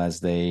people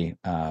as they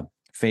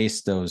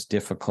face those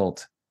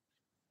difficult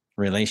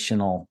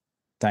relational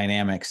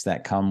dynamics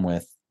that come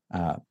with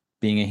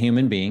being a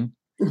human being.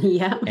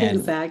 Yeah,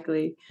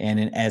 exactly.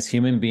 And as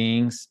human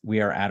beings, we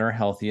are at our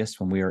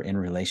healthiest when we are in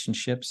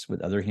relationships with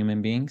other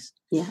human beings.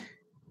 Yeah.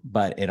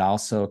 But it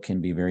also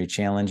can be very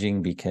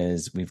challenging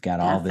because we've got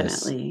all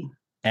this.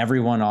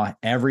 Everyone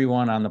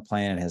on the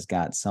planet has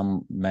got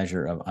some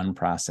measure of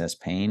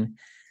unprocessed pain.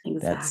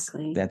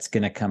 Exactly. That's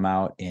going to come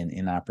out in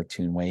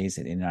inopportune ways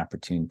at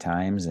inopportune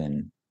times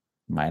and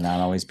might not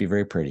always be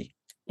very pretty.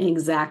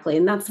 Exactly.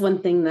 And that's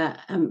one thing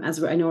that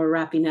as we're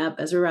wrapping up,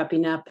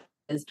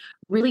 is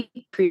really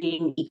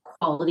creating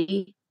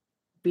equality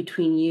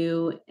between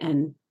you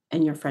and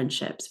your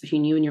friendships,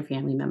 between you and your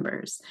family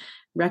members,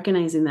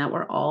 recognizing that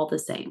we're all the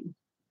same.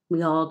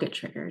 We all get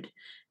triggered.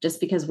 Just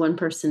because one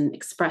person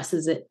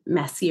expresses it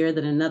messier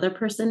than another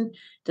person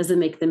doesn't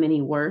make them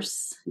any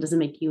worse, doesn't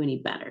make you any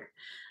better.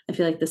 I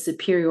feel like the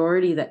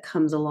superiority that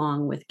comes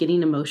along with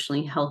getting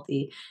emotionally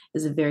healthy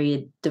is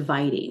very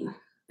dividing,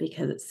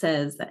 because it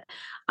says that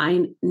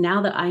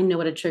now that I know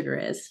what a trigger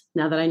is,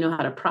 now that I know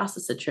how to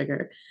process a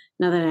trigger,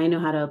 now that I know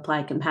how to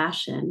apply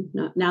compassion,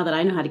 now that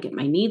I know how to get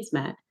my needs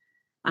met,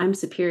 I'm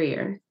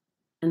superior.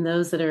 And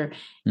those that are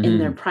in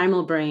their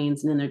primal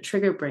brains and in their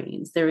trigger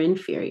brains, they're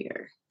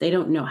inferior. They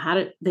don't know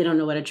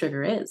what a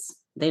trigger is.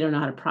 They don't know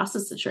how to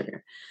process the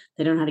trigger.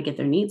 They don't know how to get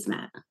their needs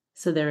met.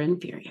 So they're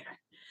inferior.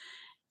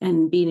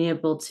 And being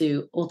able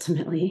to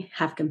ultimately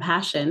have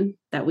compassion,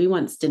 that we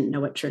once didn't know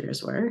what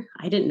triggers were.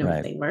 I didn't know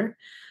what they were.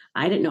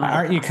 I didn't know.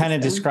 Aren't you kind of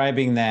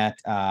describing that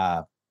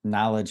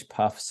knowledge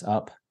puffs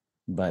up,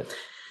 but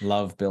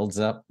love builds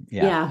up?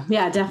 Yeah,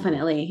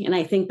 definitely. And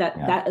I think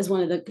that is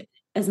one of the,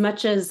 as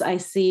much as I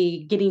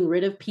see getting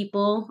rid of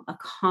people, a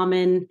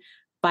common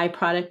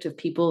byproduct of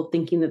people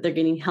thinking that they're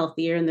getting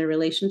healthier in their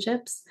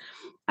relationships,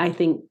 I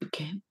think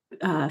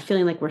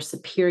feeling like we're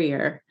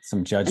superior.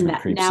 Some judgment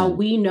creeps in. Now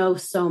we know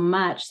so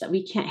much that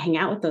we can't hang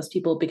out with those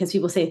people because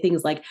people say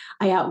things like,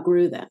 I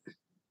outgrew them.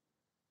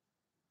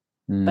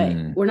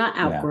 But we're not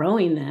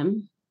outgrowing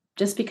them.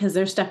 Just because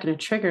they're stuck in a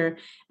trigger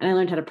and I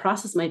learned how to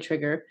process my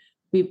trigger,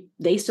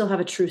 they still have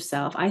a true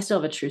self. I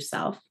still have a true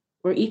self.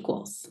 We're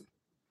equals.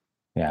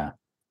 Yeah.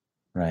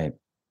 Right.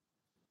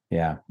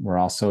 Yeah. We're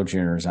all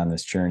sojourners on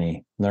this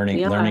journey,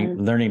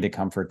 learning to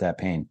comfort that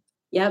pain.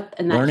 Yep.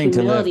 And that learning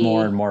to live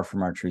more and more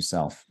from our true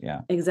self. Yeah,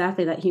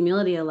 exactly. That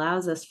humility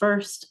allows us,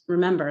 first,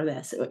 remember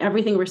this,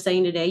 everything we're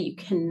saying today, you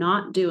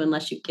cannot do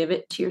unless you give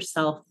it to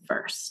yourself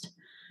first.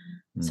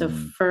 So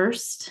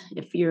first,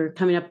 if you're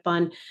coming up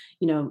on,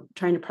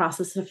 trying to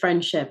process a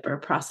friendship or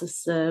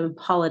process a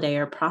holiday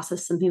or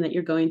process something that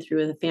you're going through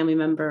with a family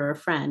member or a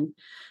friend,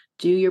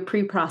 do your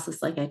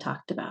pre-process like I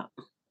talked about.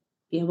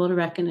 Be able to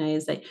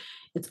recognize that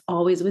it's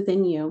always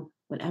within you,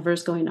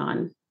 whatever's going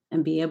on,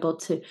 and be able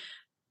to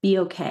be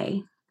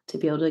okay, to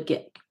be able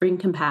to bring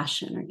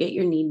compassion or get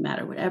your need met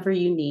or whatever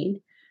you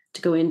need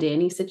to go into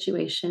any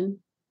situation.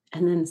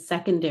 And then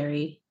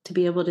secondary, to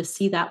be able to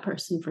see that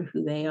person for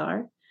who they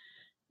are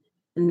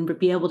and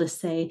be able to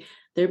say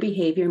their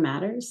behavior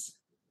matters,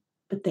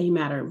 but they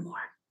matter more.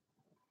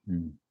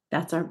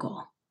 That's our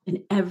goal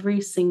in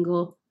every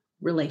single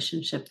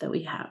relationship that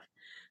we have,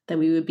 that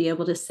we would be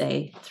able to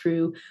say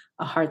through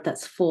a heart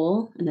that's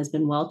full and has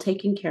been well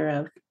taken care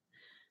of,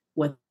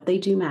 what they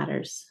do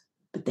matters,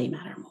 but they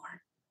matter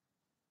more.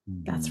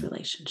 That's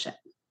relationship.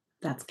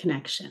 That's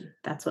connection.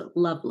 That's what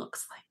love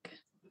looks like.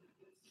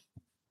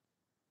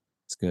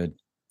 It's good.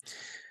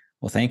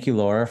 Well, thank you,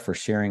 Laura, for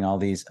sharing all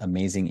these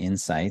amazing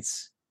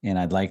insights. And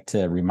I'd like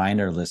to remind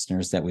our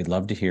listeners that we'd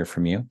love to hear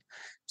from you.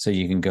 So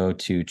you can go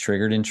to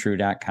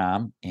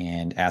triggeredandtrue.com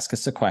and ask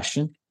us a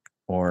question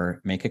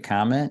or make a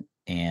comment,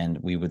 and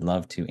we would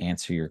love to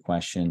answer your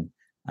question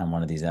on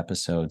one of these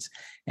episodes.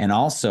 And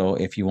also,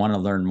 if you want to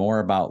learn more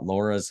about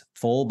Laura's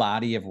full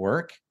body of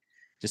work,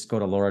 just go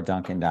to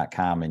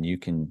lauraduncan.com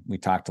and we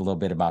talked a little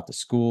bit about the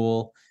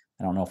school.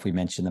 I don't know if we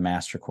mentioned the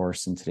master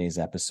course in today's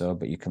episode,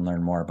 but you can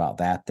learn more about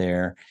that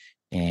there,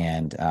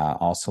 and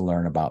also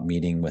learn about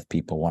meeting with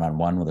people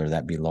one-on-one, whether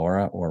that be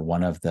Laura or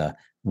one of the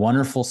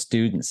wonderful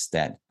students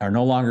that are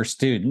no longer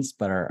students,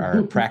 but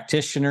are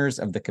practitioners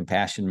of the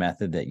compassion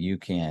method that you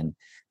can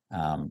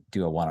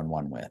do a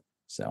one-on-one with.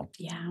 So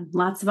yeah,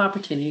 lots of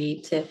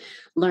opportunity to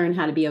learn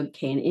how to be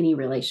okay in any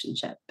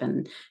relationship,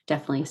 and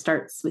definitely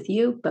starts with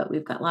you, but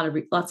we've got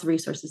lots of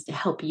resources to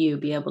help you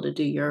be able to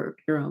do your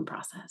own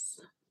process.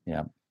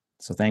 Yeah.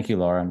 So thank you,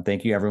 Laura. And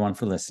thank you everyone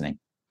for listening.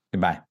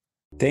 Goodbye.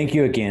 Thank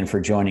you again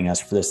for joining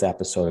us for this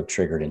episode of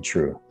Triggered and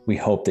True. We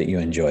hope that you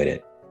enjoyed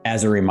it.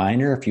 As a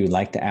reminder, if you would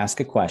like to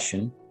ask a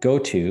question, go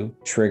to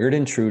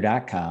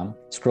triggeredandtrue.com,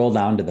 scroll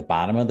down to the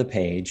bottom of the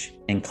page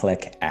and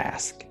click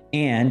Ask.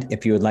 And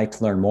if you would like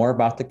to learn more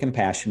about the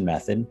Compassion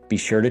Method, be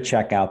sure to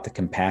check out the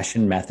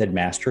Compassion Method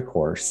Master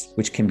Course,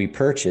 which can be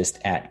purchased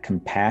at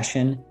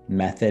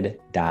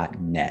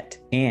compassionmethod.net.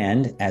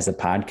 And as a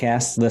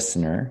podcast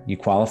listener, you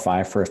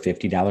qualify for a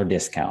 $50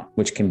 discount,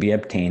 which can be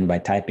obtained by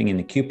typing in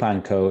the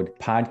coupon code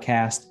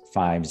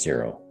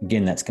podcast50.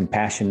 Again, that's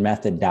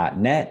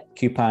compassionmethod.net,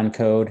 coupon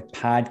code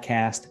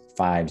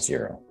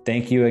podcast50.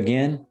 Thank you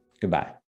again. Goodbye.